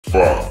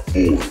5,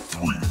 4, 3,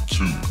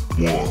 2,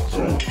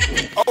 1.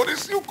 Oh,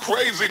 this you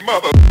crazy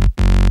mother.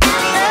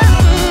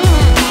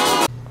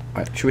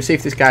 Right, should we see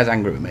if this guy's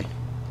angry with me?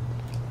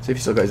 See if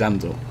he's still got his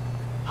hands up.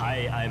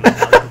 Hi, I'm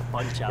about to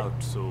punch out,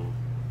 so...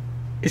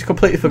 He's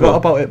completely forgot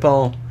about it,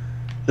 Paul.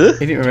 Huh?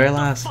 He didn't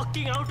realise.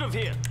 Fucking out of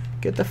here!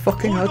 Get the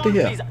fucking Hold out of on,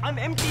 here. please. I'm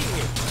emptying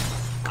it.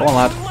 Come on,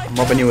 lad. I'm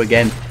robbing you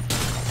again.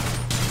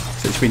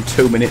 So it's been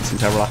 2 minutes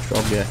since I last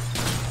robbed you.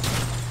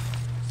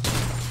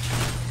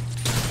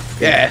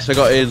 Yes, I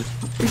got in.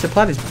 He's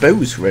applied his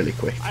booze really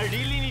quick. I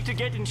really need to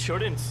get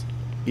insurance.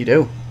 You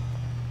do.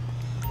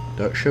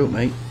 Don't shoot,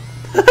 mate.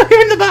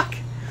 You're in the back.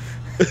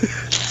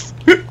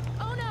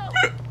 Oh no!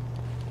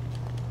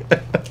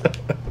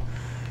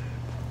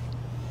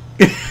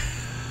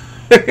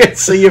 I can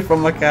see you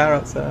from my car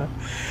outside.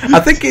 I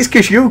think it's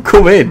because you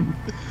come in.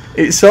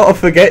 It sort of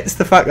forgets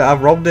the fact that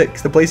I've robbed it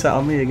because the police are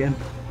on me again.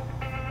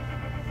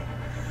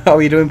 How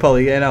are you doing, Paul? Are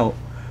you getting out?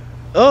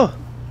 Oh!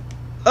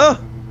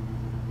 Oh!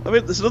 I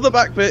mean, there's another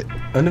back bit.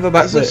 Another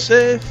back There's a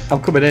bit. safe.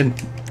 I'm coming in.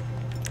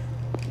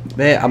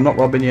 Mate, I'm not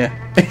robbing you.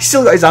 He's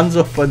still got his hands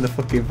up on the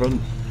fucking front.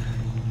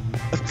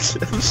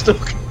 I'm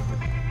stuck.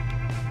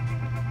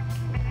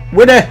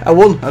 Winner! I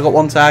won. I got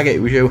one target. It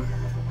was you.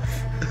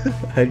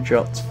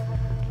 Headshot.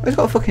 He's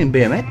got a fucking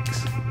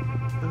BMX.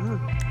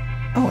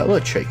 Oh, hello,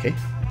 cheeky.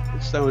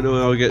 That's how we know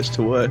how it gets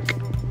to work.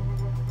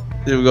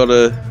 Then we've got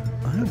a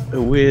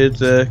weird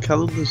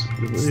calendars,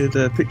 weird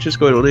pictures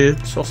going on here.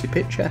 Saucy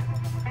picture.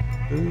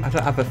 I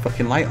don't have a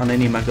fucking light on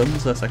any of my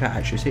guns though, so I can't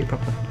actually see it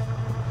properly.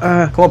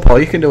 Come on, Paul,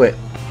 you can do it.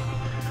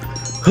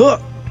 Huh.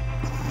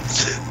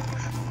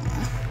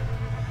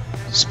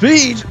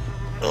 Speed!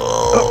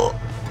 Oh,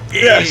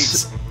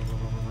 Yes!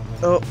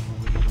 Oh,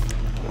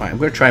 Right, I'm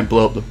going to try and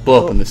blow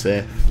up in the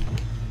safe.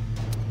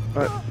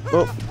 right.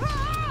 Oh.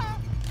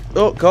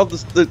 Oh, God,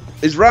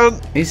 he's ran!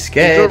 He's He's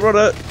scared. a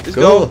runner! He's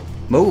Go. gone!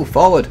 Move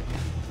forward.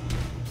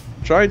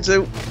 Trying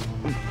to.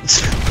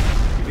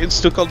 Getting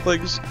stuck on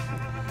things.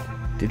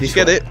 Did Did he you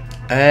get it?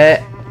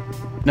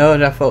 No,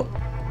 I thought.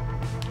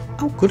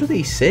 How good are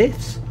these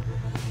safes?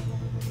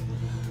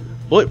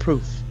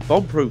 Bulletproof.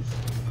 Bomb-proof.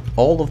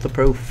 All of the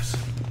proofs.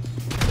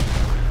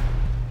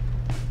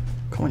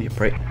 Come on, you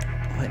prick.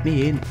 Let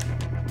me in.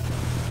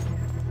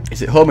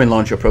 Is it homing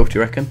launcher proof, do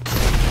you reckon?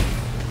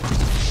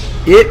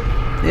 Yep.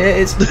 Yeah,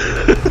 it is.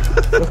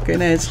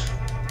 Fucking is.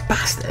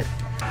 Bastard.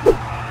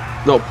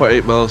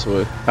 0.8 miles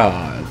away. Oh,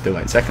 I'll do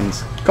it in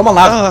seconds. Come on,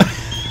 lad. Ah.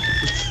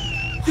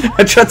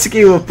 I tried to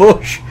give you a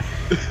push.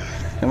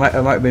 I might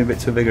have been a bit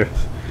too vigorous.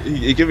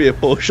 You give me a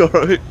push,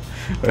 alright?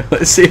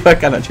 Let's see if I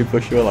can actually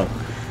push you along.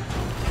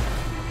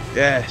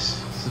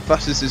 Yes. It's the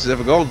fastest it's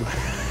ever gone.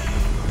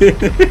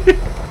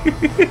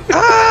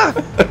 Ah!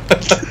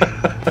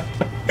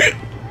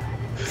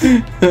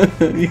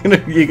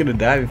 you're gonna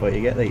die before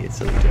you get there, you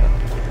silly joke.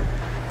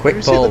 Quick,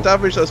 Have you seen the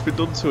damage that's been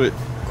done to it?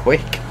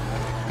 Quick.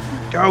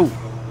 Go!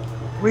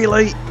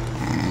 Relay!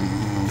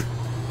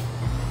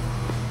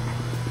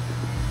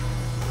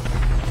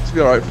 It's be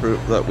alright for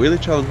that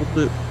wheelie challenge,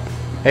 wouldn't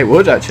it? It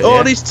would actually. Oh, yeah.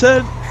 and his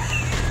turn!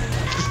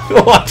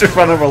 Oh, I just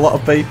ran over a lot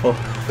of people.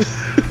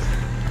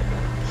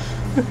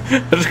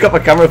 I just got my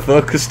camera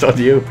focused on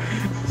you.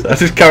 So I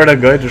just carried on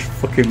going, just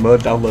fucking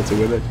mowed down loads of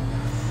women.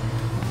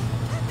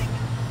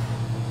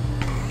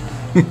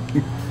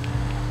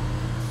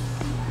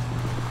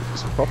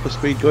 It's proper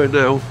speed going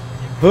now.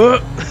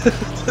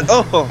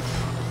 Oh!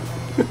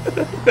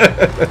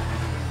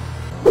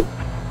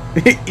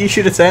 You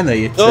should have turned there,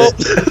 you Oh!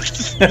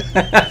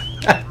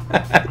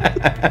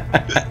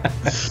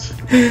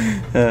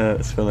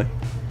 that's funny.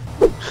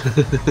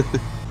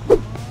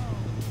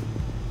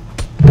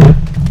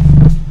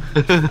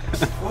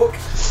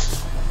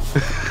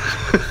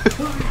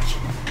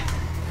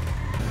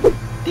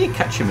 Are you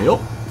catching me up?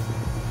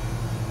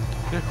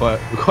 Yeah,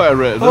 quite a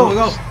rate of Oh my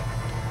knots. god.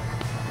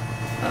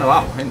 Oh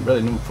wow, I ain't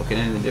really done fucking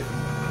anything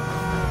different.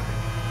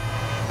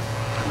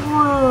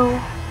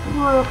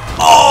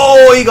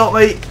 Oh, he got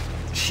me!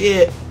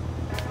 Shit.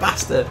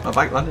 Bastard. My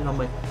bike landed on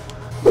me.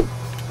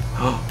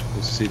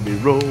 You see me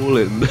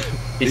rolling.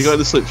 You got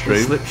the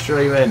slipstream.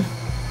 Slipstream in.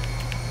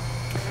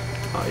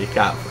 Oh, you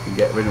can't fucking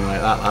get rid of me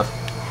like that, lad.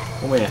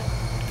 Come here.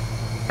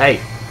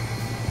 Hey.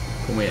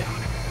 Come here.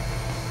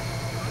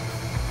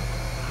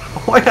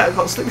 Why ain't I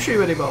got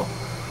slipstream anymore?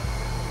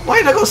 Why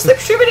ain't I got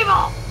slipstream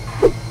anymore?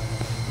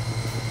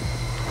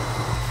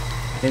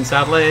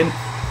 Inside lane.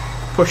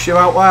 Push you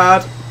out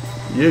wide.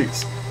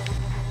 Utes.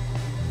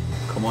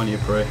 Come on, you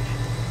prick.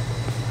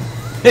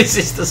 This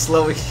is the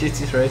slowest,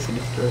 shittest race in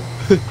history.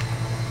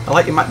 I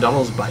like your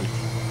McDonald's bike.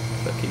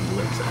 Fucking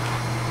loser.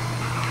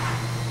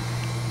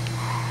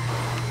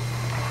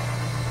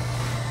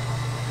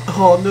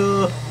 Oh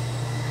no.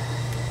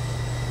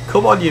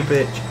 Come on, you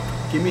bitch.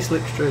 Give me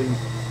slipstream.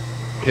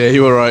 Yeah,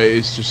 you were right,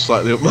 it's just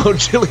slightly up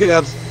Mount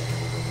Gilead.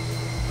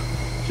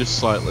 Just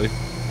slightly.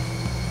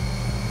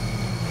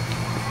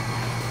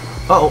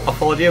 Oh, I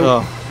followed you.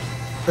 Oh.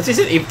 But this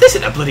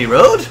isn't a bloody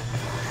road.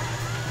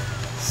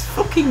 It's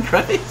fucking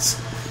credits.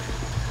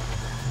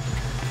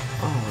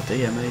 Oh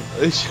dear me.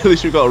 At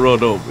least we've got a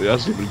road up. It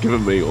hasn't even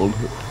given me one.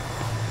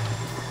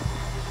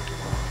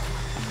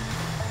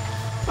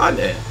 Aren't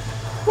it?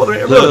 What, there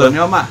ain't a road on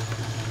your map?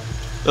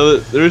 No,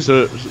 there is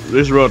a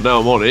road now.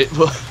 I'm on it,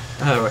 but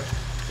Oh, right.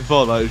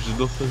 before that it was just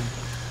nothing.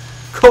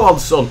 Come on,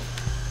 son.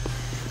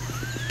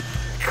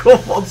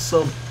 Come on,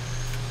 son.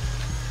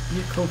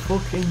 You can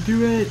fucking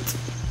do it.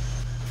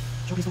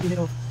 Johnny's on the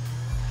middle.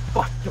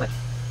 Fuck, you're like.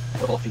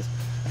 Oh, jeez.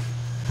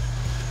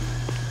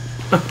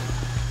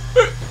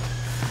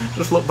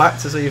 Just look back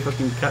to see if I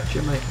can catch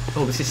you, mate.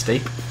 Oh, this is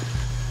steep.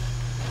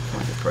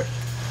 Come on, you prick.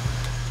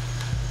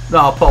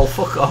 No, Paul,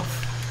 fuck off.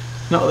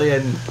 Not at the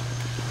end.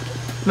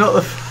 Not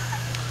the.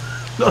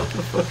 Not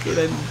the fucking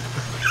end.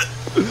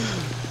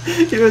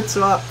 You're a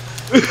twat.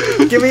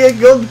 Give me a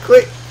gun,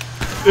 quick.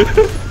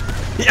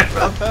 You're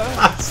a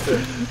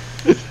bastard.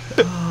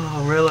 Oh,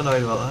 I'm real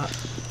annoyed about that.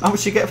 How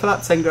much you get for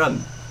that? 10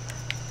 grand?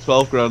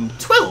 12 grand.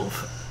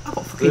 12? I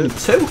got fucking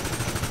 2.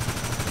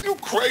 You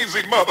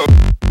crazy mother.